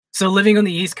So living on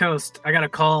the East Coast, I got a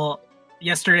call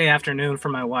yesterday afternoon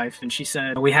from my wife, and she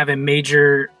said, we have a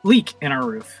major leak in our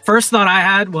roof. First thought I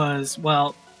had was,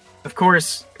 well, of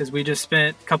course, because we just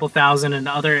spent a couple thousand in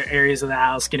other areas of the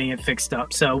house getting it fixed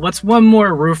up. So what's one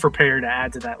more roof repair to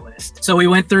add to that list? So we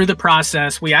went through the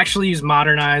process. We actually used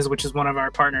Modernize, which is one of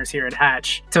our partners here at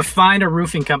Hatch, to find a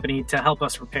roofing company to help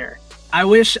us repair. I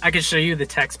wish I could show you the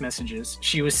text messages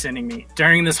she was sending me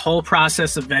during this whole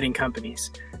process of vetting companies.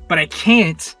 But I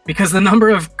can't because the number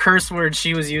of curse words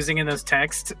she was using in those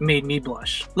texts made me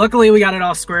blush. Luckily, we got it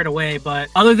all squared away, but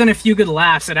other than a few good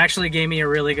laughs, it actually gave me a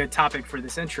really good topic for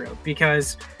this intro.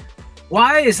 Because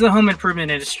why is the home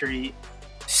improvement industry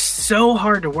so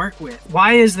hard to work with?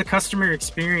 Why is the customer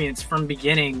experience from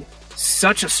beginning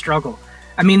such a struggle?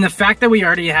 I mean, the fact that we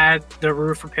already had the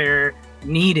roof repair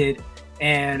needed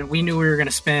and we knew we were going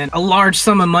to spend a large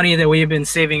sum of money that we had been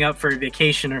saving up for a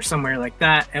vacation or somewhere like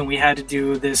that, and we had to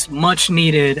do this much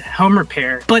needed home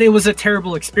repair, but it was a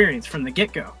terrible experience from the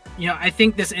get-go. You know, I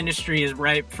think this industry is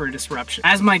ripe for disruption.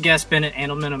 As my guest Bennett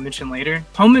Andelman will mention later,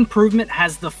 home improvement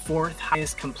has the 4th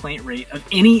highest complaint rate of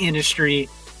any industry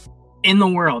in the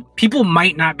world. People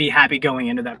might not be happy going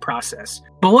into that process.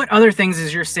 But what other things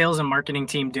is your sales and marketing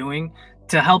team doing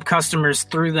to help customers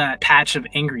through that patch of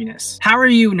angriness? How are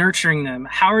you nurturing them?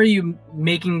 How are you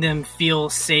making them feel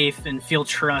safe and feel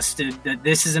trusted that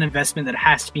this is an investment that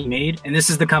has to be made and this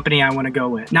is the company I want to go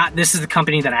with, not this is the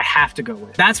company that I have to go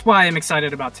with? That's why I'm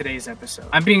excited about today's episode.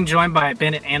 I'm being joined by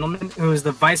Bennett Andelman, who is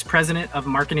the Vice President of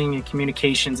Marketing and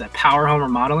Communications at Power Home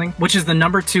Remodeling, which is the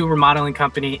 #2 remodeling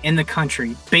company in the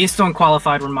country based on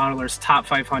Qualified Remodelers' top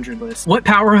 500 list. What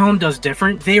Power Home does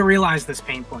different, they realize this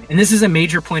pain point, and this is a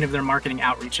major point of their marketing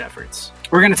outreach efforts.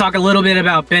 We're going to talk a little bit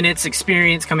about Bennett's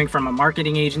experience coming from a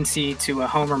marketing agency to a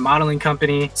home remodeling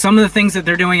company, some of the things that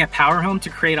they're doing at Power Home to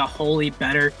create a wholly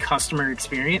better customer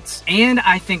experience. And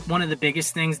I think one of the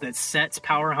biggest things that sets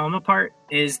Power Home apart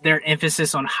is their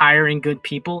emphasis on hiring good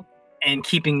people and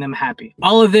keeping them happy.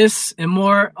 All of this and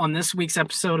more on this week's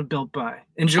episode of Built By.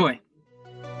 Enjoy.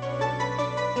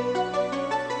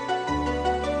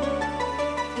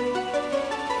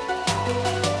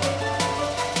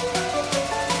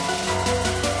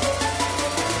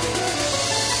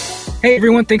 Hey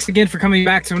everyone, thanks again for coming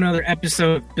back to another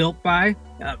episode of Built By.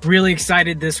 Really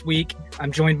excited this week.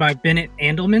 I'm joined by Bennett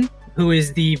Andelman, who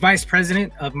is the Vice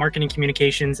President of Marketing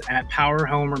Communications at Power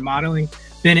Home Remodeling.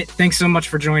 Bennett, thanks so much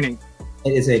for joining.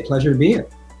 It is a pleasure to be here.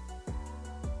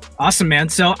 Awesome, man.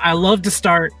 So I love to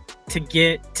start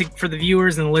for the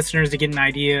viewers and the listeners to get an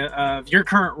idea of your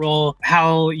current role,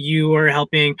 how you are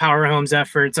helping Power Home's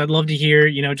efforts. I'd love to hear,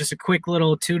 just a quick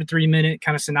little 2 to 3 minute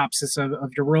kind of synopsis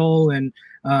of your role and,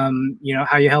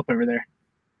 how you help over there.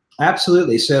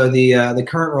 Absolutely. So the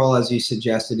current role, as you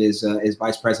suggested, is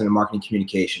Vice President of Marketing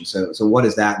Communications. So what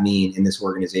does that mean in this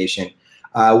organization?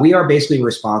 We are basically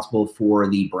responsible for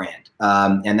the brand,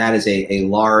 and that is a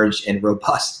large and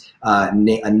robust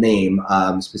name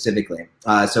specifically.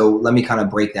 So let me kind of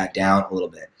break that down a little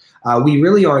bit. We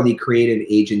really are the creative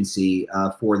agency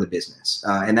for the business,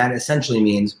 and that essentially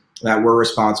means that we're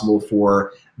responsible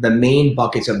for the main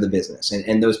buckets of the business,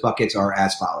 and those buckets are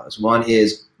as follows. One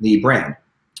is the brand.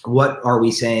 What are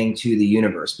we saying to the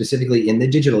universe, specifically in the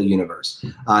digital universe?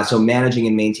 So managing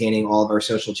and maintaining all of our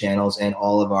social channels and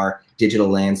all of our digital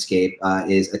landscape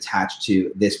is attached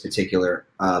to this particular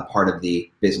part of the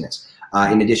business.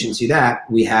 In addition to that,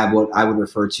 we have what I would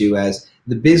refer to as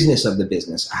the business of the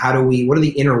business. What are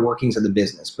the inner workings of the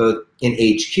business, both in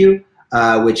HQ,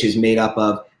 which is made up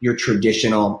of your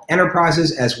traditional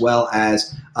enterprises, as well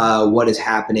as what is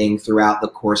happening throughout the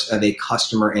course of a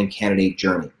customer and candidate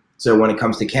journey. So when it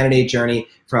comes to candidate journey,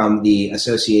 from the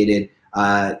associated,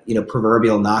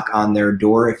 proverbial knock on their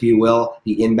door, if you will,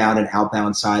 the inbound and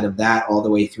outbound side of that, all the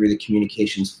way through the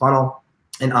communications funnel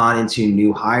and on into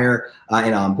new hire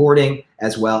and onboarding,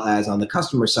 as well as on the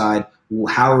customer side,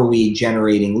 how are we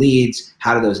generating leads?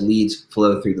 How do those leads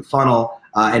flow through the funnel?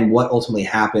 And what ultimately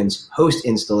happens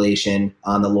post-installation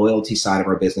on the loyalty side of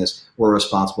our business, we're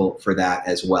responsible for that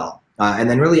as well. And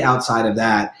then really outside of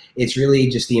that, it's really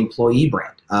just the employee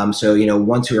brand. So,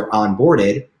 once you're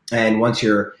onboarded and once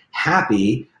you're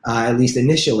happy, at least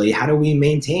initially, how do we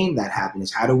maintain that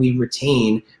happiness? How do we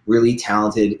retain really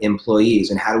talented employees?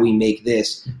 And how do we make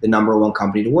this the #1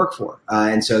 company to work for?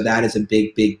 And so that is a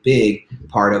big, big, big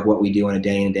part of what we do on a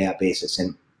day in and day out basis.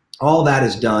 And all that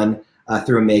is done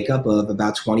through a makeup of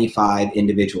about 25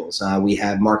 individuals. We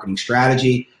have marketing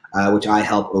strategy, which I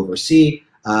help oversee,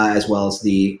 as well as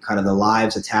the kind of the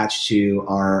lives attached to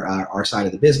our side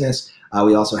of the business.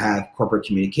 We also have corporate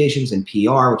communications and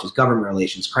PR, which is government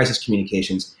relations, crisis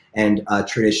communications, and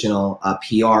traditional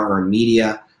PR or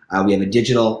media. We have a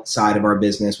digital side of our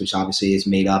business, which obviously is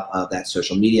made up of that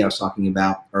social media I was talking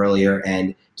about earlier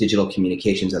and digital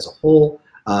communications as a whole,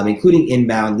 including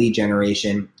inbound lead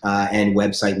generation and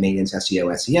website maintenance,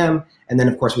 SEO, SEM. And then,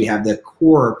 of course, we have the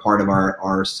core part of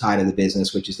our side of the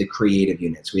business, which is the creative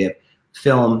units. We have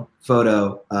film,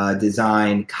 photo,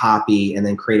 design, copy, and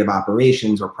then creative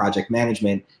operations or project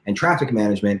management and traffic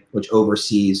management, which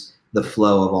oversees the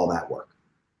flow of all that work.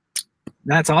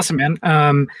 That's awesome,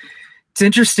 man. It's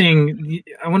interesting.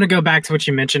 I want to go back to what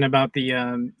you mentioned about the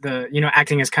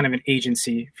acting as kind of an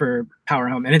agency for Power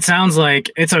Home, and it sounds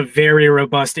like it's a very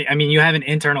robust. I mean, you have an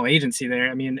internal agency there.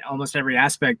 I mean, almost every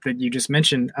aspect that you just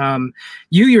mentioned.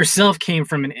 You yourself came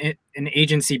from an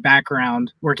agency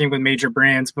background, working with major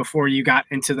brands before you got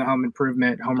into the home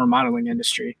improvement, home remodeling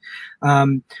industry.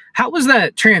 How was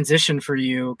that transition for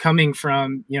you, coming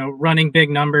from running big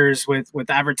numbers with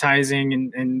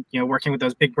advertising and working with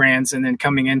those big brands, and then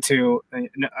coming into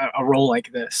a role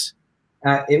like this?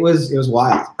 It was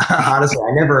wild. Honestly,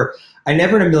 I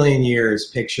never in a million years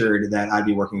pictured that I'd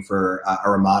be working for a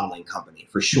remodeling company,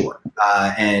 for sure.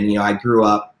 And I grew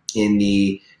up in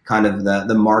the kind of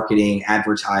the marketing,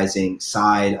 advertising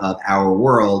side of our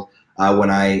world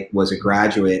when I was a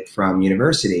graduate from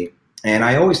university. And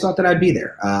I always thought that I'd be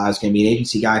there. I was going to be an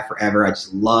agency guy forever. I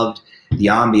just loved the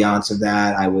ambiance of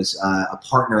that. I was a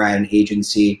partner at an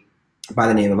agency by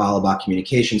the name of Alibaba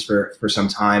Communications for some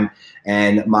time.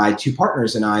 And my two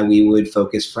partners and I, we would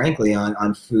focus, frankly,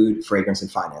 on food, fragrance,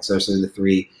 and finance. Those are the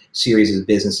three series of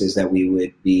businesses that we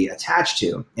would be attached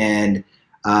to. And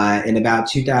in about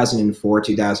 2004,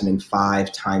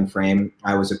 2005 timeframe,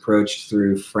 I was approached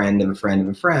through friend of a friend of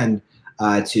a friend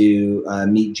to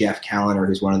meet Jeff Callender,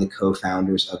 who's one of the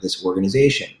co-founders of this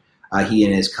organization. He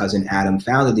and his cousin Adam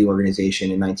founded the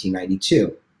organization in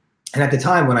 1992. And at the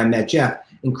time when I met Jeff,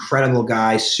 incredible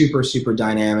guy, super, super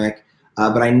dynamic,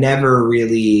 but I never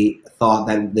really thought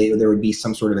that there would be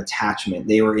some sort of attachment.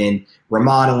 They were in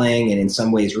remodeling and in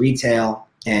some ways retail,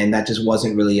 and that just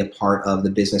wasn't really a part of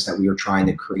the business that we were trying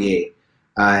to create.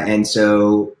 And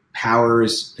so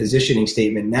Power's positioning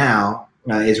statement now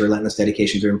is relentless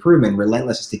dedication to improvement.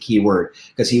 Relentless is the key word,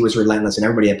 because he was relentless, and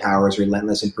everybody at Power was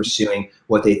relentless in pursuing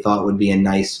what they thought would be a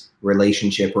nice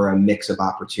relationship or a mix of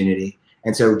opportunity.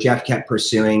 And so Jeff kept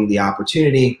pursuing the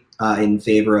opportunity in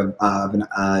favor of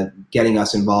getting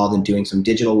us involved in doing some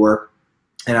digital work.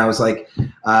 And I was like,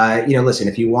 listen,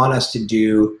 if you want us to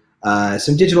do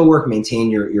some digital work, maintain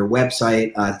your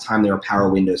website. At the time, there were Power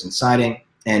Windows and Siding,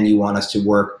 and you want us to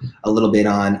work a little bit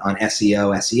on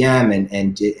SEO, SEM,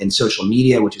 and social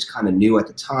media, which is kind of new at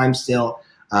the time still.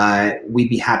 We'd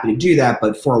be happy to do that,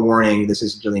 but forewarning, this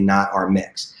is really not our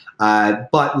mix.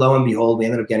 But lo and behold, we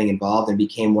ended up getting involved and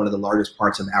became one of the largest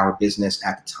parts of our business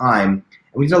at the time.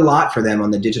 And we did a lot for them on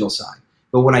the digital side.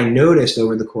 But what I noticed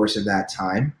over the course of that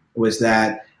time was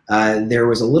that there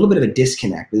was a little bit of a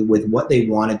disconnect with what they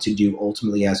wanted to do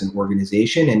ultimately as an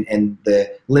organization and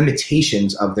the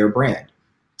limitations of their brand.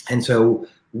 And so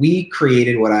we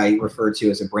created what I refer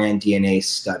to as a brand DNA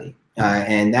study.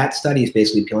 And that study is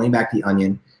basically peeling back the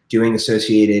onion, doing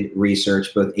associated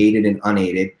research, both aided and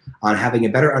unaided, on having a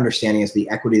better understanding as to the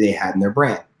equity they had in their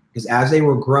brand. Because as they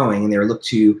were growing and they were looked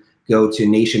to go to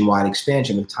nationwide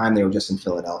expansion, at the time they were just in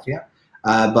Philadelphia.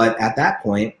 But at that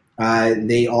point,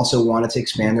 they also wanted to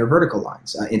expand their vertical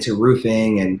lines into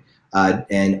roofing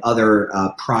and other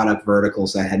product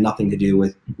verticals that had nothing to do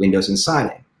with windows and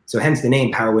siding. So hence the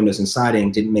name Power Windows and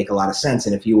Siding didn't make a lot of sense.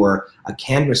 And if you were a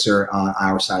canvasser on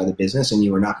our side of the business and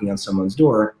you were knocking on someone's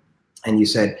door and you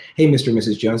said, hey, Mr. and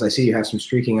Mrs. Jones, I see you have some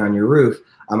streaking on your roof.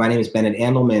 My name is Bennett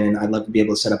Andelman, and I'd love to be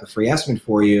able to set up a free estimate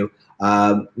for you.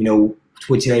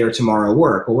 Would today or tomorrow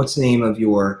work? Well, what's the name of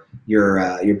your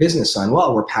business sign?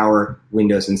 Well, we're Power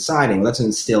Windows and Siding. Well, that's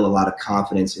instill a lot of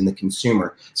confidence in the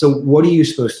consumer. So what are you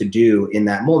supposed to do in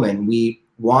that moment? We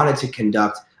wanted to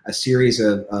conduct a series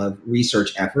of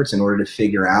research efforts in order to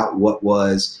figure out what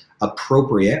was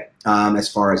appropriate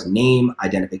as far as name,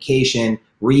 identification,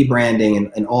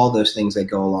 rebranding, and all those things that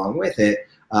go along with it.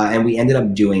 And we ended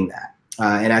up doing that.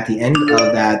 And at the end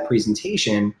of that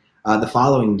presentation, the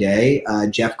following day,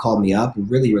 Jeff called me up,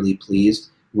 really, really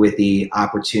pleased with the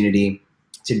opportunity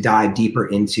to dive deeper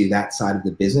into that side of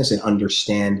the business and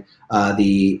understand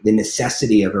the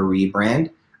necessity of a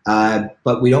rebrand.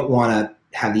 But we don't want to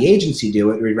have the agency do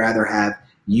it. We'd rather have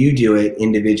you do it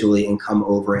individually and come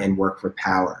over and work for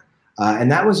Power.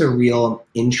 And that was a real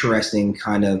interesting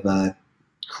kind of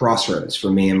crossroads for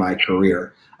me in my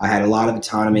career. I had a lot of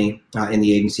autonomy in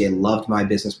the agency. I loved my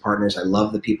business partners. I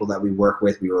loved the people that we work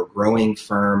with. We were a growing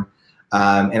firm,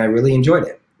 and I really enjoyed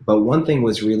it. But one thing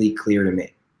was really clear to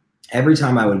me. Every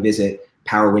time I would visit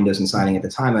Power Windows and Siding at the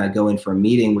time, and I'd go in for a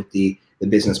meeting with the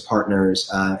business partners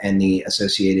and the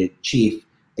associated chief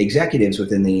executives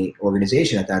within the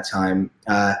organization at that time,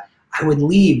 I would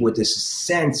leave with this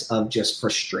sense of just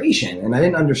frustration, and I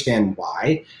didn't understand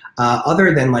why,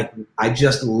 other than like I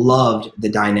just loved the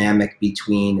dynamic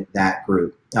between that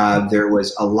group. There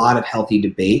was a lot of healthy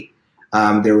debate.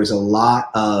 There was a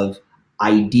lot of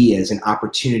ideas and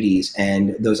opportunities,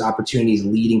 and those opportunities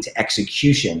leading to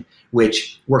execution,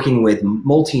 which working with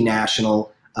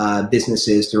multinational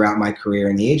businesses throughout my career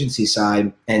in the agency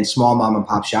side and small mom and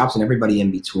pop shops and everybody in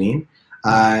between.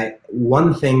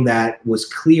 One thing that was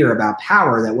clear about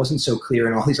Power that wasn't so clear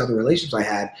in all these other relationships I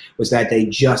had was that they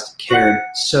just cared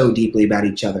so deeply about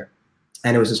each other.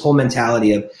 And it was this whole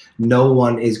mentality of no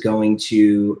one is going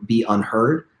to be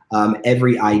unheard.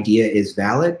 Every idea is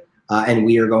valid. And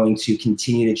we are going to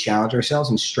continue to challenge ourselves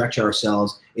and stretch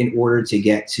ourselves in order to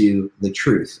get to the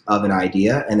truth of an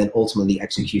idea and then ultimately the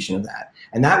execution of that.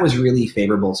 And that was really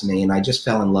favorable to me. And I just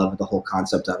fell in love with the whole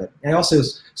concept of it. And I also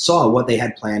saw what they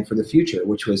had planned for the future,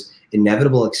 which was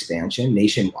inevitable expansion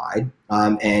nationwide,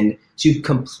 and to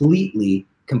completely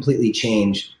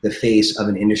change the face of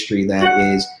an industry that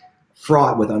is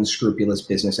fraught with unscrupulous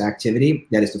business activity.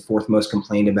 That is the fourth most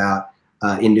complained about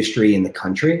industry in the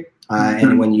country.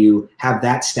 And when you have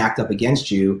that stacked up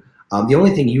against you, the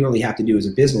only thing you really have to do as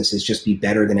a business is just be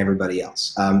better than everybody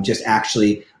else. Just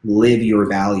actually live your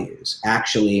values,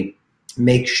 actually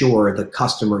make sure the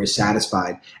customer is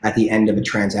satisfied at the end of a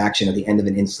transaction, at the end of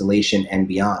an installation and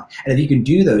beyond. And if you can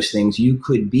do those things, you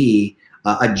could be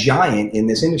a giant in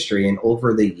this industry. And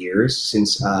over the years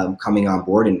since coming on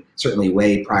board, and certainly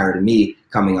way prior to me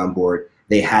coming on board,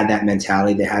 they had that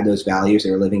mentality, they had those values,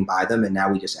 they were living by them, and now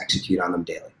we just execute on them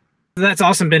daily. That's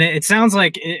awesome, Bennett. It sounds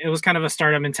like it was kind of a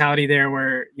startup mentality there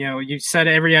where, you know, you said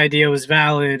every idea was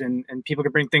valid and people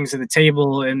could bring things to the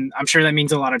table. And I'm sure that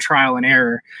means a lot of trial and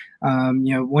error.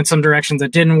 You know, went some directions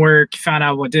that didn't work, found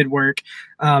out what did work.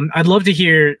 I'd love to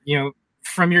hear, you know,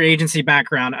 from your agency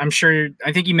background.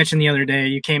 I think you mentioned the other day,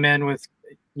 you came in with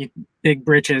big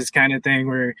britches kind of thing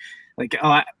where like,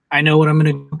 oh, I know what I'm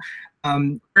going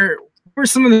to do. What were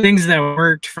some of the things that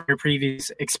worked from your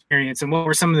previous experience, and what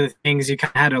were some of the things you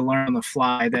kind of had to learn on the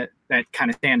fly that kind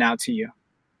of stand out to you?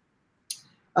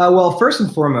 Well, first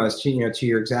and foremost, you know, to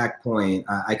your exact point,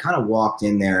 I kind of walked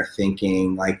in there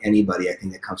thinking, like anybody, I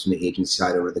think that comes from the agency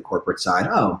side over the corporate side,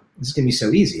 oh, this is going to be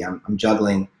so easy. I'm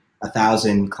juggling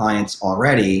 1,000 clients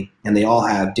already, and they all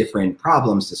have different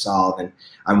problems to solve, and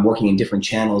I'm working in different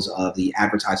channels of the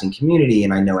advertising community,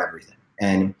 and I know everything.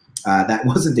 And that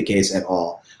wasn't the case at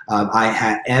all.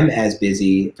 I am as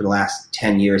busy for the last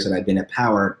 10 years that I've been at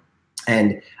Power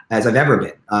and as I've ever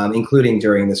been, including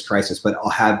during this crisis, but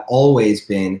I have always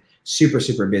been super,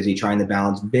 super busy trying to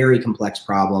balance very complex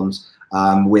problems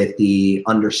with the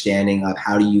understanding of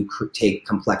how do you take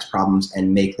complex problems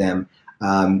and make them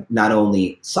not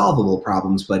only solvable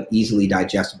problems, but easily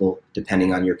digestible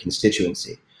depending on your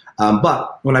constituency.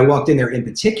 But when I walked in there in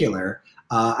particular,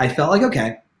 I felt like,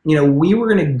 okay, you know, we were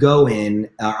going to go in,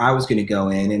 I was going to go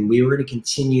in, and we were going to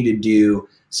continue to do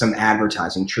some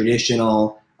advertising,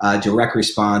 traditional direct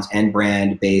response and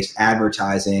brand-based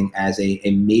advertising as a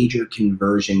major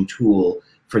conversion tool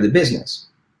for the business.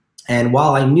 And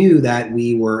while I knew that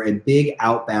we were a big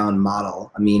outbound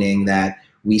model, meaning that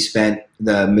we spent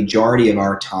the majority of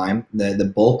our time,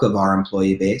 the bulk of our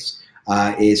employee base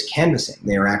is canvassing.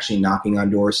 They are actually knocking on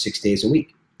doors 6 days a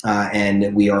week.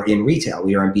 And we are in retail.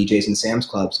 We are in BJ's and Sam's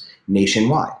Clubs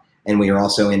nationwide. And we are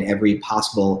also in every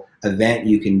possible event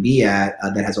you can be at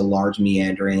that has a large,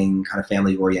 meandering, kind of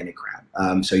family-oriented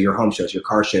crowd. So your home shows, your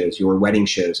car shows, your wedding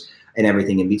shows, and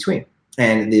everything in between.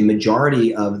 And the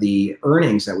majority of the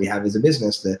earnings that we have as a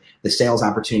business, the sales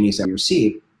opportunities that we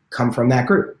receive, come from that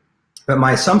group. But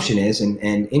my assumption is, and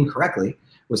incorrectly,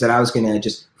 was that I was going to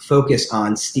just focus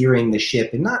on steering the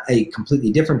ship in not a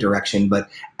completely different direction, but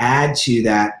add to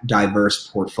that diverse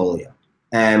portfolio.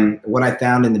 And what I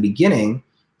found in the beginning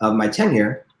of my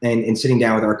tenure and sitting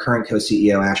down with our current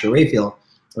co-CEO, Asher Rayfield,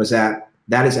 was that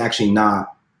is actually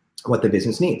not what the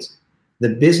business needs. The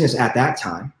business at that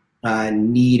time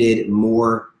needed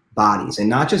more bodies, and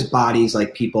not just bodies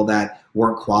like people that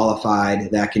weren't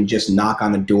qualified, that can just knock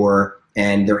on a door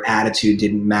and their attitude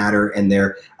didn't matter, and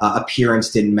their appearance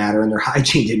didn't matter, and their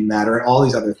hygiene didn't matter, and all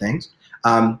these other things.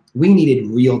 We needed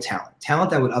real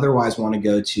talent that would otherwise want to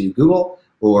go to Google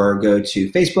or go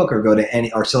to Facebook or go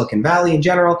to or Silicon Valley in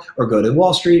general or go to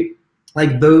Wall Street.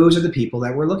 Like, those are the people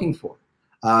that we're looking for.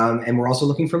 And we're also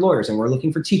looking for lawyers, and we're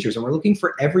looking for teachers, and we're looking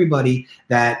for everybody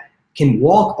that can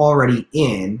walk already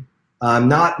in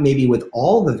not maybe with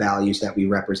all the values that we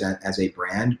represent as a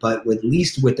brand, but at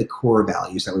least with the core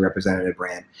values that we represent as a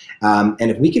brand.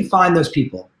 And if we could find those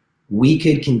people, we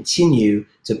could continue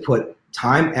to put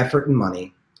time, effort, and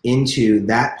money into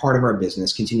that part of our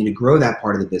business, continue to grow that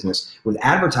part of the business, with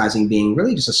advertising being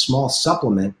really just a small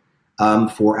supplement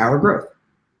for our growth.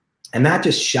 And that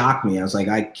just shocked me. I was like,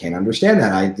 I can't understand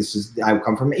that. I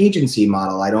come from an agency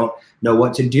model. I don't know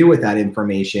what to do with that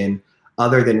information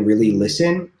other than really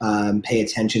listen, pay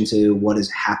attention to what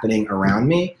is happening around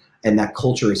me, and that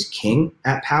culture is king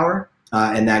at Power,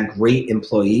 and that great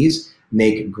employees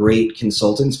make great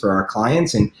consultants for our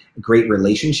clients, and great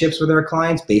relationships with our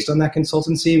clients based on that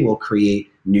consultancy will create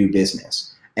new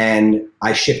business. And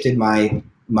I shifted my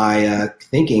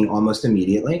thinking almost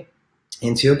immediately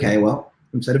into, okay, well,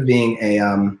 instead of being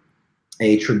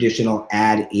a traditional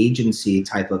ad agency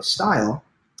type of style,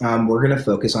 we're going to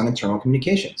focus on internal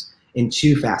communications in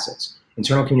two facets.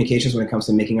 Internal communications when it comes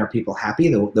to making our people happy,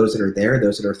 those that are there,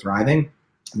 those that are thriving,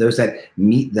 those that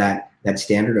meet that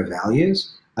standard of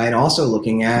values, and also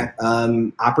looking at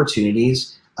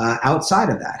opportunities outside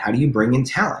of that. How do you bring in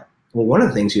talent? Well, one of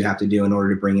the things you have to do in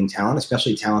order to bring in talent,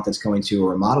 especially talent that's going to a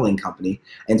remodeling company,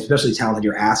 and especially talent that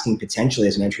you're asking potentially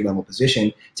as an entry-level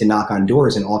position to knock on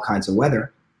doors in all kinds of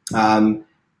weather,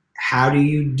 how do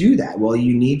you do that? Well,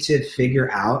 you need to figure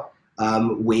out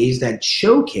ways that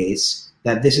showcase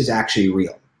that this is actually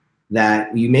real.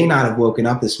 That you may not have woken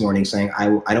up this morning saying,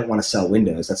 I don't want to sell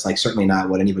windows. That's like certainly not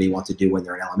what anybody wants to do when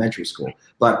they're in elementary school.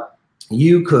 But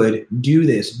you could do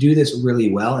this really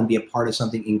well and be a part of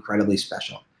something incredibly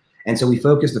special. And so we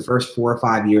focused the first 4 or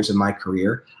 5 years of my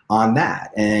career on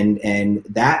that. And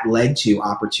that led to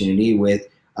opportunity with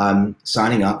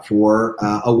signing up for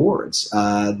awards,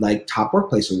 like Top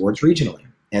Workplace Awards regionally.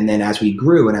 And then as we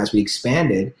grew and as we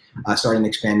expanded, starting to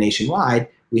expand nationwide,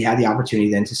 we had the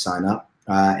opportunity then to sign up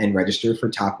and register for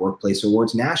Top Workplace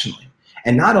Awards nationally.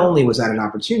 And not only was that an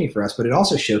opportunity for us, but it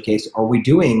also showcased, are we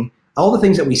doing all the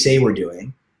things that we say we're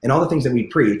doing and all the things that we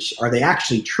preach, are they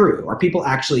actually true? Are people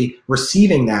actually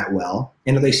receiving that well?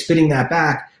 And are they spitting that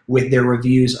back with their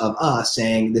reviews of us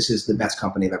saying, this is the best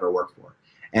company I've ever worked for?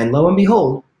 And lo and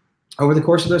behold, over the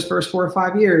course of those first 4 or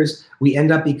 5 years, we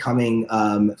end up becoming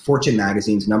Fortune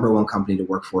Magazine's #1 company to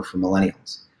work for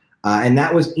millennials. And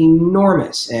that was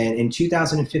enormous. And in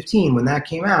 2015, when that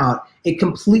came out, it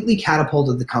completely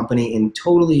catapulted the company in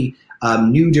totally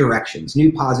new directions,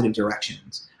 new positive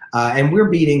directions. And we're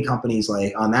beating companies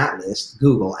like on that list,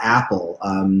 Google, Apple,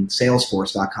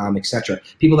 Salesforce.com, et cetera,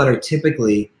 people that are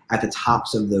typically at the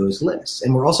tops of those lists.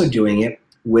 And we're also doing it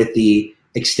with the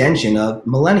extension of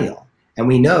millennial. And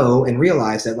we know and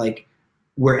realize that like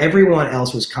where everyone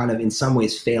else was kind of in some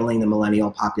ways failing the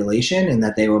millennial population, and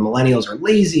that millennials are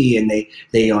lazy and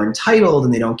they are entitled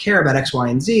and they don't care about X, Y,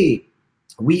 and Z,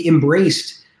 we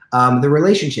embraced the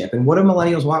relationship. And what do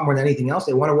millennials want more than anything else?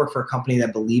 They want to work for a company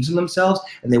that believes in themselves,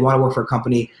 and they want to work for a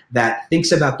company that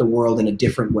thinks about the world in a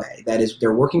different way. That is,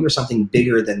 they're working for something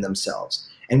bigger than themselves.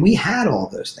 And we had all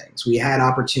those things. We had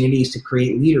opportunities to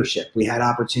create leadership. We had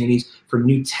opportunities for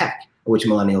new tech, which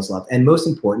millennials love. And most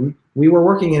important, we were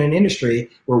working in an industry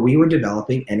where we were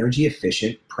developing energy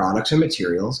efficient products and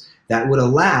materials that would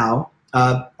allow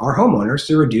our homeowners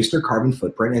to reduce their carbon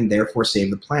footprint and therefore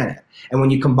save the planet. And when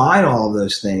you combine all of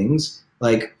those things,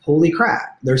 like, holy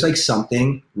crap, there's like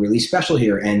something really special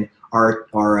here. And our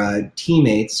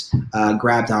teammates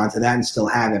grabbed onto that and still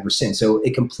have ever since. So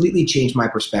it completely changed my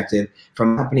perspective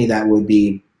from a company that would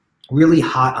be really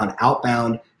hot on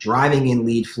outbound, driving in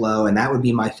lead flow, and that would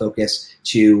be my focus,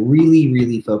 to really,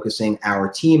 really focusing our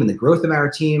team and the growth of our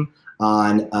team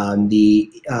on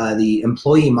the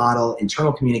employee model,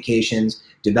 internal communications,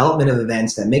 development of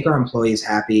events that make our employees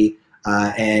happy,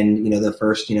 and the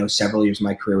first several years of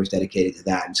my career was dedicated to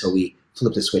that until we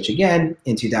flipped the switch again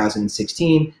in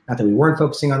 2016. Not that we weren't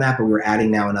focusing on that, but we were adding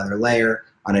now another layer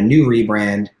on a new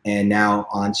rebrand, and now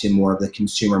onto more of the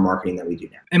consumer marketing that we do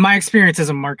now. In my experience as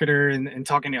a marketer and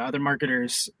talking to other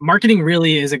marketers, marketing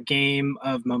really is a game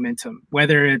of momentum,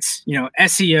 whether it's,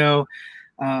 SEO,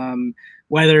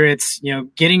 whether it's,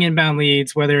 getting inbound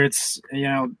leads, whether it's,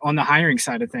 on the hiring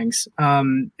side of things.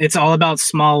 It's all about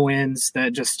small wins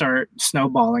that just start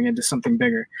snowballing into something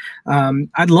bigger.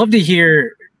 I'd love to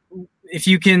hear if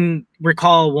you can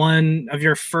recall one of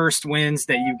your first wins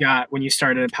that you got when you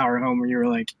started at Power Home, where you were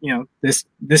like, this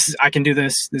is, I can do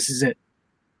this. This is it.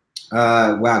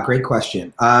 Wow. Great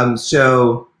question.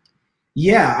 So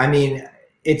yeah, I mean,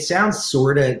 it sounds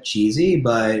sort of cheesy,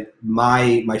 but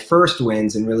my first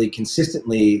wins, and really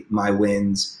consistently my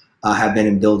wins, have been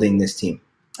in building this team.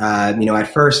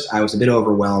 At first I was a bit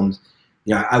overwhelmed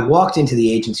I walked into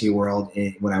the agency world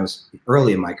when I was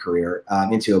early in my career,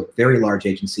 into a very large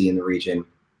agency in the region,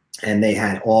 and they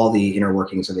had all the inner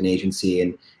workings of an agency,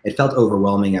 and it felt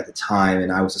overwhelming at the time,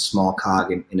 and I was a small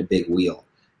cog in a big wheel.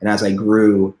 And as I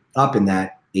grew up in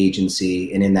that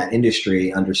agency and in that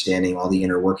industry, understanding all the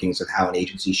inner workings of how an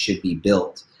agency should be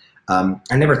built,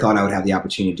 I never thought I would have the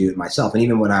opportunity to do it myself. And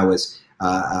even when I was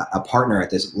a partner at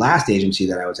this last agency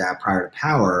that I was at prior to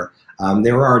Power,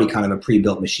 they were already kind of a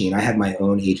pre-built machine. I had my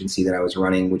own agency that I was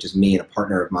running, which is me and a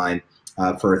partner of mine,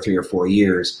 for 3 or 4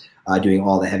 years, doing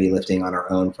all the heavy lifting on our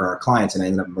own for our clients. And I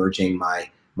ended up merging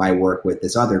my work with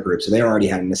this other group. So they already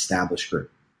had an established group.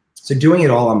 So doing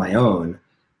it all on my own,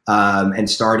 and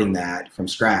starting that from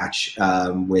scratch,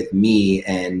 with me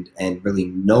and really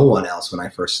no one else when I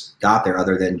first got there,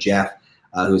 other than Jeff,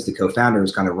 who was the co-founder, who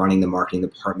was kind of running the marketing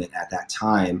department at that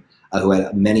time, who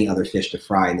had many other fish to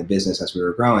fry in the business as we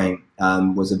were growing,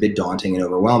 was a bit daunting and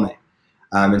overwhelming.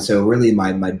 And so really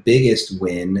my biggest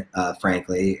win,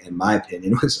 frankly, in my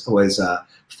opinion, was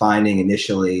finding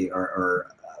initially or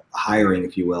hiring,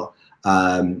 if you will,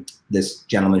 this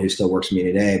gentleman who still works for me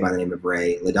today by the name of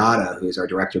Ray Ladata, who is our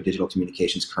director of digital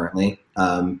communications currently.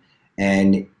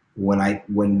 And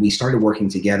when we started working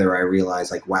together, I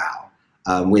realized, like, wow,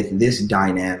 with this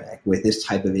dynamic, with this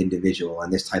type of individual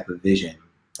and this type of vision,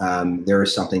 there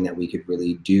is something that we could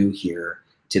really do here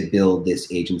to build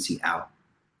this agency out.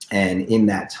 And in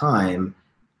that time,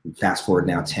 fast forward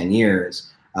now 10 years,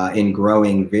 in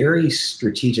growing very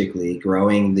strategically,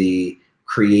 growing the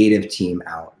creative team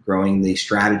out, growing the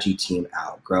strategy team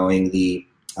out, growing the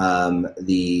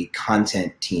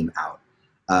content team out,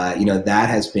 that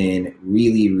has been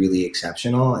really, really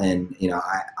exceptional. And,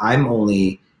 I'm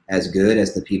only as good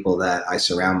as the people that I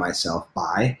surround myself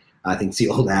by. I think it's the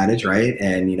old adage, right?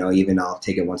 And, even I'll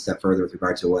take it one step further with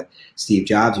regard to what Steve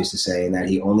Jobs used to say, in that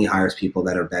he only hires people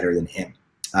that are better than him.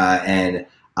 And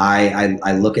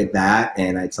I look at that,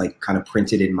 and it's like kind of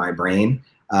printed in my brain.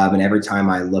 And every time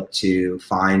I look to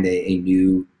find a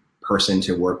new person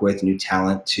to work with, new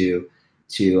talent to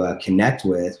connect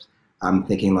with, I'm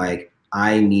thinking, like,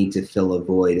 I need to fill a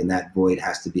void, and that void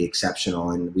has to be exceptional.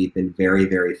 And we've been very,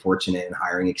 very fortunate in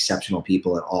hiring exceptional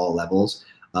people at all levels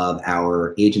of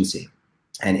our agency.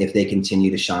 And if they continue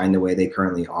to shine the way they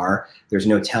currently are, there's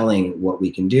no telling what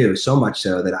we can do. So much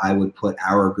so that I would put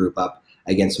our group up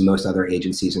against most other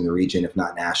agencies in the region, if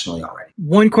not nationally already.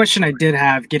 One question I did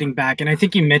have, getting back, and I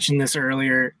think you mentioned this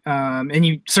earlier, and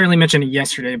you certainly mentioned it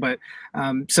yesterday, but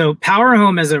so Power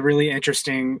Home is a really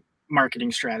interesting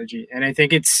marketing strategy. And I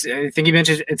think you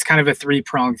mentioned it's kind of a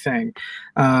 3-pronged thing.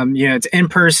 It's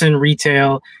in-person,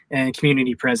 retail, and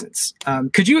community presence.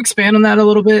 Could you expand on that a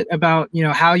little bit about,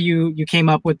 how you came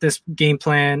up with this game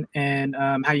plan and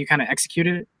how you kind of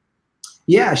executed it?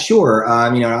 Yeah, sure.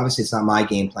 Obviously it's not my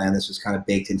game plan. This was kind of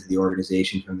baked into the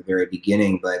organization from the very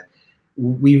beginning, but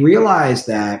we realized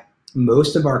that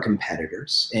most of our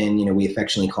competitors, and, we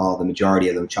affectionately call the majority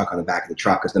of them Chuck on the back of the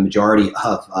truck, because the majority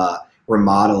of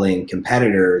remodeling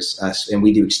competitors, and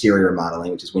we do exterior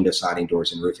remodeling, which is window, siding,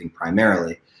 doors, and roofing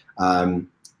primarily.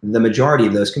 The majority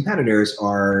of those competitors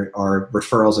are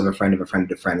referrals of a friend of a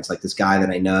friend of a friend. It's like this guy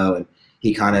that I know, and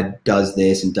he kind of does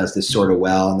this sort of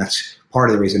well. And that's part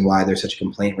of the reason why there's such a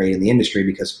complaint rate in the industry,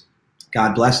 because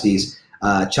God bless these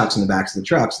Chucks in the backs of the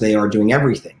trucks. They are doing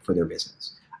everything for their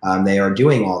business. They are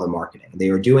doing all the marketing. They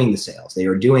are doing the sales. They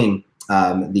are doing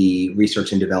the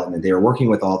research and development. They are working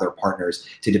with all their partners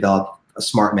to develop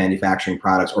smart manufacturing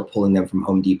products, or pulling them from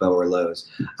Home Depot or Lowe's.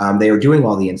 They are doing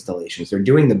all the installations. They're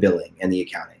doing the billing and the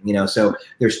accounting. So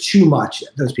there's too much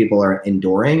those people are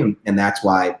enduring, and that's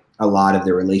why a lot of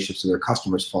their relationships with their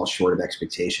customers fall short of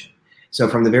expectation. So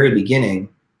from the very beginning,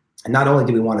 not only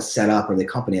did we want to set up, or the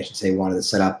company, I should say, wanted to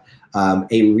set up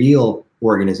a real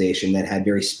organization that had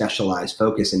very specialized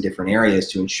focus in different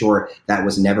areas to ensure that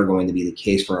was never going to be the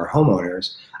case for our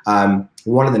homeowners.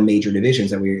 One of the major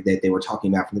divisions that they were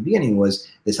talking about from the beginning was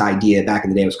this idea. Back in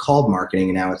the day, it was called marketing,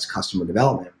 and now it's customer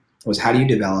development. It was, how do you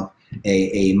develop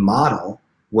a model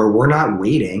where we're not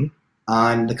waiting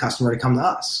on the customer to come to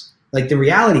us? Like, the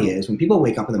reality is, when people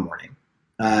wake up in the morning,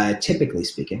 typically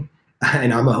speaking,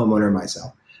 and I'm a homeowner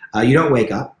myself, you don't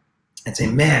wake up and say,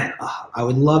 man, I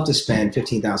would love to spend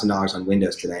 $15,000 on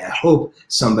windows today. I hope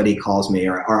somebody calls me,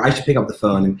 or I should pick up the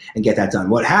phone and get that done.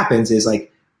 What happens is,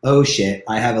 like, oh shit,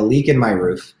 I have a leak in my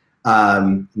roof.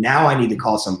 Now I need to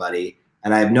call somebody,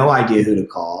 and I have no idea who to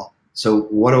call. So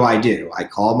what do? I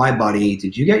call my buddy.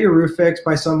 Did you get your roof fixed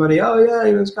by somebody? Oh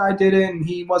yeah, this guy did it, and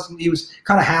he was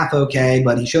kind of half okay,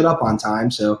 but he showed up on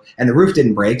time. So, and the roof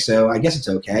didn't break, so I guess it's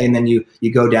okay. And then you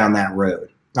go down that road.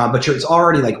 but it's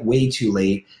already like way too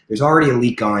late. There's already a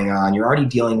leak going on. You're already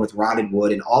dealing with rotted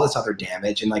wood and all this other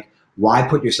damage. And like, why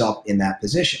put yourself in that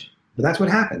position? But that's what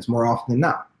happens more often than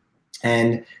not.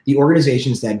 And the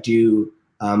organizations that do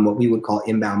what we would call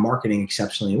inbound marketing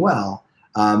exceptionally well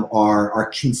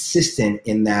are consistent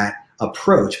in that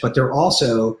approach, but they're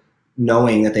also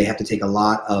knowing that they have to take a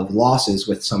lot of losses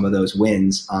with some of those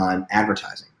wins on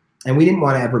advertising. And we didn't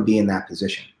want to ever be in that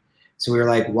position. So we were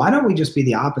like, why don't we just be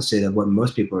the opposite of what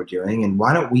most people are doing? And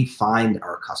why don't we find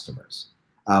our customers?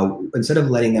 Instead of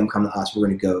letting them come to us, we're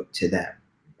going to go to them.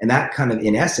 And that kind of,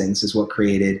 in essence, is what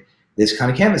created this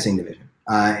kind of canvassing division.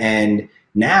 And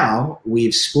now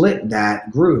we've split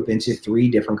that group into 3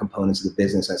 different components of the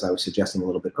business, as I was suggesting a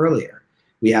little bit earlier.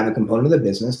 We have a component of the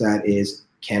business that is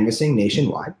canvassing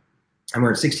nationwide. And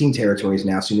we're in 16 territories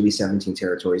now, soon to be 17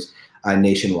 territories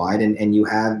nationwide. And you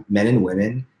have men and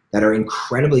women that are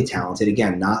incredibly talented.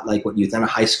 Again, not like what you've done, a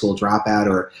high school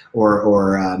dropout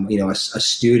or a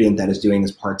student that is doing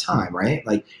this part-time, right?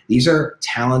 Like, these are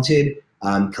talented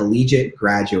collegiate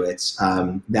graduates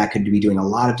that could be doing a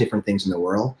lot of different things in the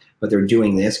world, but they're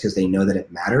doing this because they know that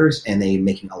it matters and they're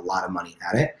making a lot of money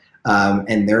at it.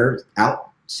 And they're out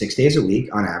 6 days a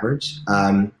week on average,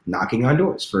 knocking on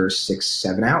doors for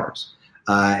 6-7 hours.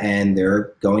 And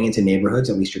they're going into neighborhoods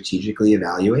that we strategically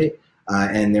evaluate,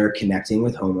 and they're connecting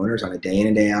with homeowners on a day in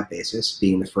and day out basis,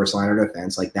 being the first line of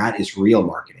defense. Like, that is real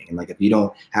marketing. And like, if you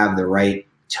don't have the right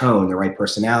tone, the right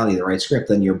personality, the right script,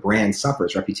 then your brand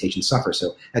suffers, reputation suffers.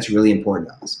 So that's really important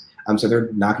to us. So they're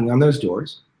knocking on those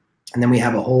doors. And then we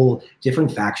have a whole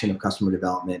different faction of customer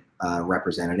development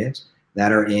representatives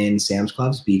that are in Sam's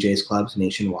Clubs, BJ's Clubs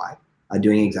nationwide,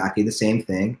 doing exactly the same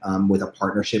thing with a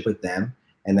partnership with them.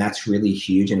 And that's really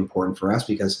huge and important for us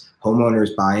because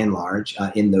homeowners, by and large,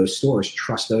 in those stores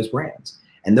trust those brands.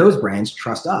 And those brands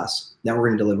trust us that we're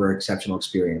going to deliver exceptional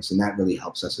experience. And that really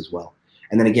helps us as well.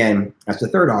 And then again, as the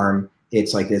third arm,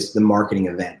 it's like the marketing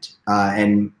event.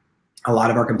 And a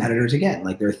lot of our competitors, again,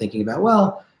 like, they're thinking about,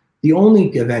 well, the only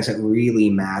events that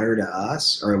really matter to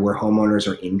us or where homeowners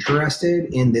are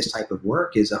interested in this type of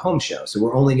work is a home show. So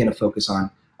we're only going to focus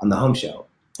on the home show.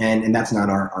 And that's not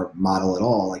our model at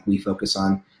all. Like, we focus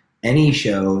on any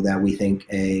show that we think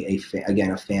a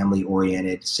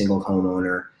family-oriented single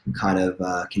homeowner kind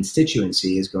of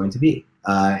constituency is going to be.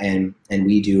 And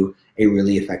we do a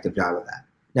really effective job of that.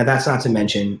 Now, that's not to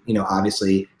mention,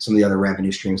 obviously some of the other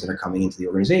revenue streams that are coming into the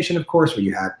organization, of course, where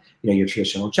you have, your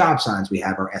traditional job signs, we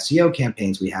have our SEO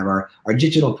campaigns, we have our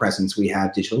digital presence, we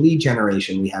have digital lead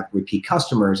generation, we have repeat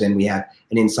customers, and we have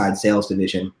an inside sales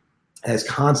division that is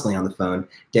constantly on the phone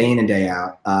day in and day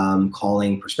out,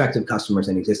 calling prospective customers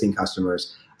and existing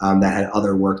customers that had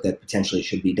other work that potentially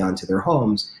should be done to their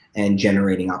homes and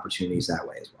generating opportunities that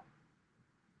way as well.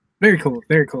 Very cool.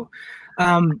 Very cool.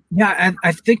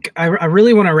 I think I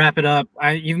really want to wrap it up.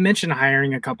 You've mentioned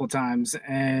hiring a couple times,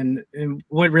 and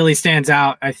what really stands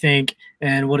out, I think,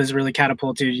 and what has really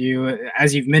catapulted you,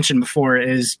 as you've mentioned before,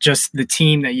 is just the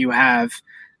team that you have.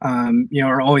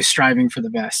 Are always striving for the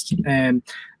best. And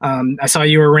I saw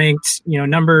you were ranked,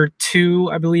 number 2,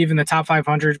 I believe, in the top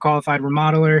 500 qualified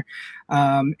remodeler.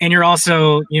 And you're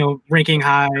also, ranking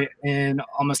high in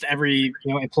almost every,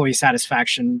 employee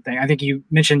satisfaction thing. I think you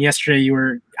mentioned yesterday you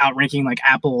were outranking like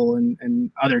Apple and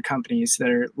other companies that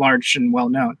are large and well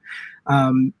known.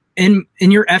 In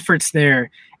your efforts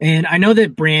there, and I know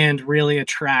that brand really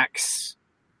attracts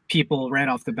people right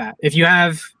off the bat. If you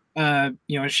have a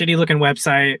shitty looking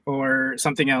website or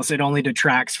something else, it only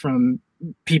detracts from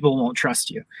people won't trust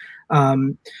you.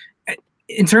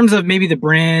 In terms of maybe the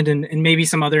brand and maybe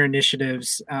some other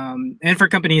initiatives, and for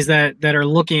companies that are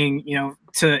looking,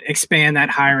 to expand that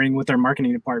hiring with their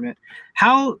marketing department,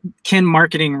 how can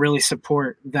marketing really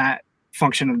support that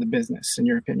function of the business, in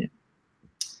your opinion?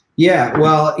 Yeah,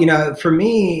 well, for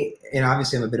me, and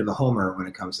obviously I'm a bit of a homer when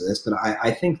it comes to this, but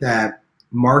I think that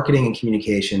marketing and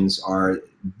communications are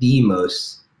the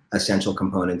most essential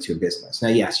component to a business. Now,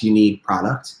 yes, you need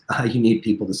product, you need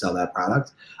people to sell that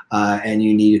product, and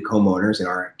you need homeowners, in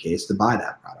our case, to buy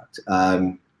that product.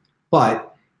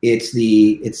 But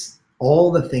it's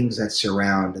all the things that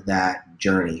surround that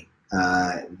journey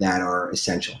that are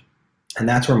essential, and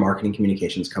that's where marketing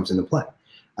communications comes into play.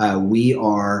 We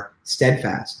are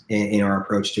steadfast in our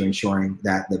approach to ensuring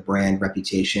that the brand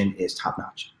reputation is top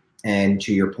notch. And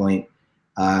to your point,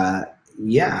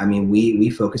 we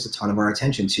focus a ton of our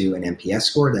attention to an NPS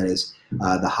score that is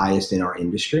the highest in our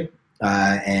industry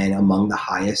and among the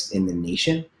highest in the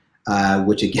nation,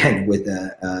 which again, with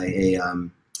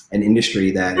an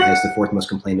industry that has the 4th most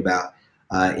complained about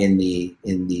in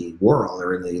the world,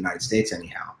 or in the United States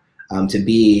anyhow,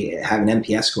 to have an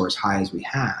NPS score as high as we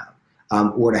have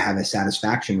or to have a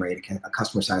satisfaction rate, a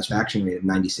customer satisfaction rate of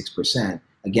 96%,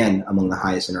 again, among the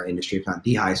highest in our industry, if not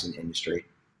the highest in the industry,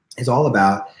 is all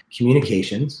about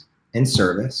communications and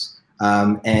service,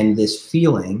 and this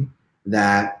feeling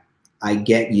that I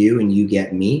get you and you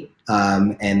get me.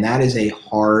 And that is a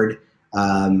hard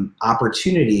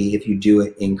opportunity if you do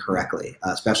it incorrectly,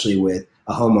 especially with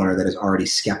a homeowner that is already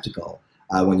skeptical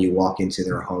when you walk into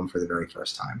their home for the very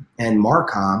first time. And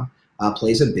Marcom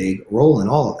plays a big role in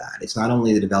all of that. It's not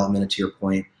only the development, to your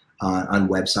point, on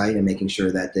website and making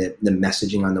sure that the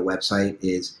messaging on the website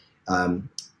is an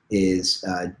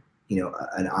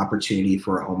opportunity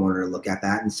for a homeowner to look at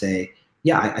that and say,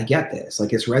 yeah, I get this.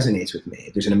 Like, this resonates with me.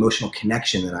 There's an emotional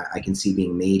connection that I can see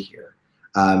being made here.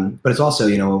 But it's also,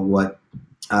 what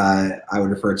I would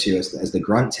refer to as the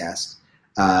grunt test,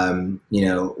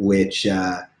 which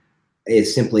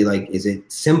is simply like, is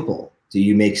it simple? Do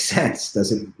you make sense?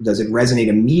 Does it resonate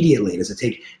immediately? Does it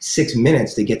take 6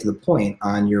 minutes to get to the point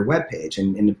on your webpage?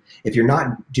 And if you're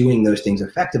not doing those things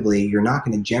effectively, you're not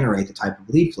going to generate the type of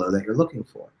lead flow that you're looking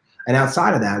for. And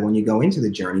outside of that, when you go into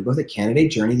the journey, both the candidate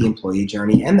journey, the employee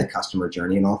journey, and the customer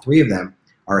journey, and all three of them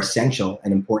are essential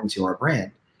and important to our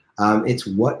brand. It's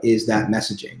what is that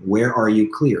messaging? Where are you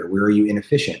clear? Where are you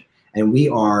inefficient? And we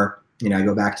are, I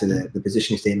go back to the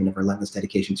positioning statement of relentless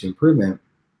dedication to improvement.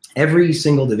 Every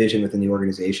single division within the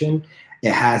organization,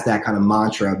 it has that kind of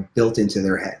mantra built into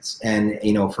their heads. And,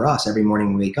 for us, every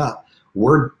morning we wake up,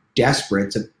 we're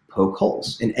desperate to poke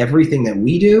holes in everything that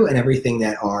we do and everything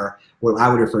that what I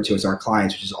would refer to as our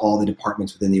clients, which is all the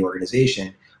departments within the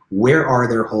organization. Where are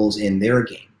there holes in their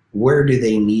game? Where do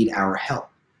they need our help?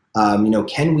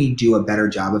 Can we do a better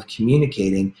job of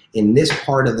communicating in this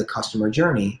part of the customer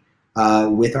journey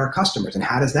with our customers? And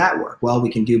how does that work? Well, we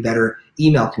can do better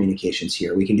email communications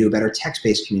here. We can do a better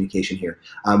text-based communication here.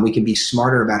 We can be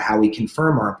smarter about how we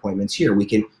confirm our appointments here. We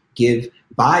can give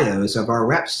bios of our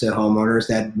reps to homeowners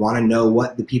that want to know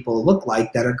what the people look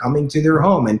like that are coming to their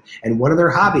home and what are their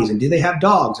hobbies and do they have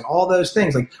dogs and all those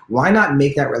things. Like, why not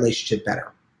make that relationship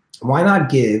better? Why not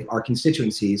give our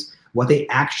constituencies what they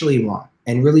actually want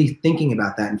and really thinking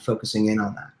about that and focusing in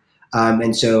on that?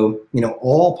 And so,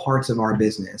 all parts of our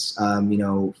business,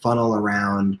 funnel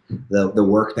around the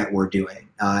work that we're doing.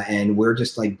 And we're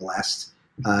just blessed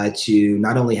to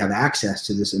not only have access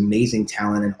to this amazing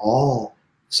talent in all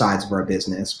sides of our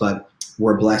business, but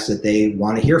we're blessed that they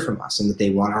want to hear from us and that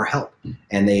they want our help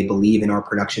and they believe in our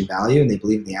production value and they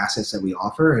believe in the assets that we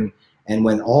offer. And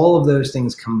when all of those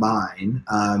things combine,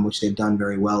 which they've done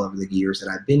very well over the years that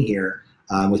I've been here,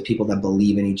 with people that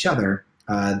believe in each other,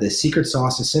 the secret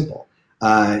sauce is simple.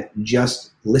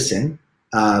 Just listen,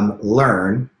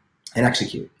 learn, and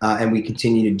execute. And we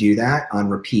continue to do that on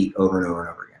repeat over and over and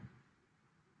over again.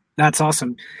 That's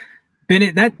awesome.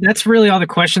 Bennett, that's really all the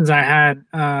questions I had.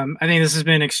 I think this has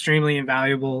been extremely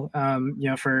invaluable,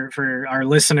 for our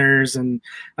listeners and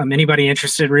anybody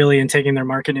interested really in taking their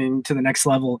marketing to the next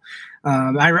level.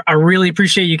 I really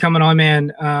appreciate you coming on,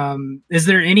 man. Is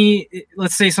there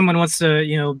let's say someone wants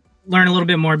to, learn a little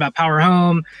bit more about Power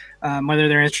Home, whether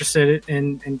they're interested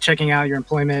in checking out your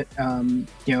employment,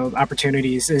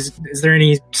 opportunities. Is there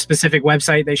any specific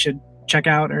website they should check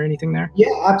out or anything there? Yeah,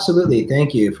 absolutely.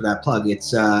 Thank you for that plug.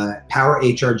 It's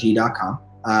powerhrg.com.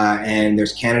 And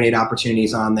there's candidate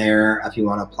opportunities on there if you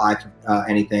want to apply for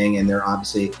anything. And there are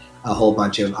obviously a whole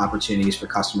bunch of opportunities for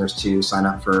customers to sign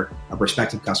up for,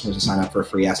 prospective customers to sign up for a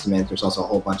free estimate. There's also a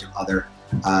whole bunch of other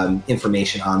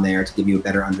information on there to give you a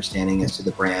better understanding as to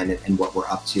the brand and what we're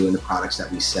up to and the products that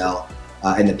we sell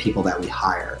and the people that we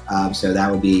hire. So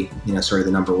that would be, sort of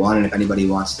the number one. And if anybody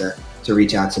wants to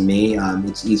reach out to me,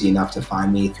 it's easy enough to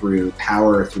find me through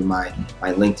Power or through my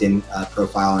LinkedIn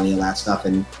profile, any of that stuff.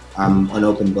 And I'm an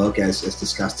open book as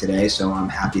discussed today. So I'm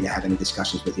happy to have any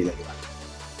discussions with you that you like.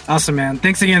 Awesome, man.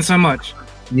 Thanks again so much.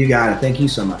 You got it. Thank you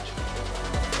so much.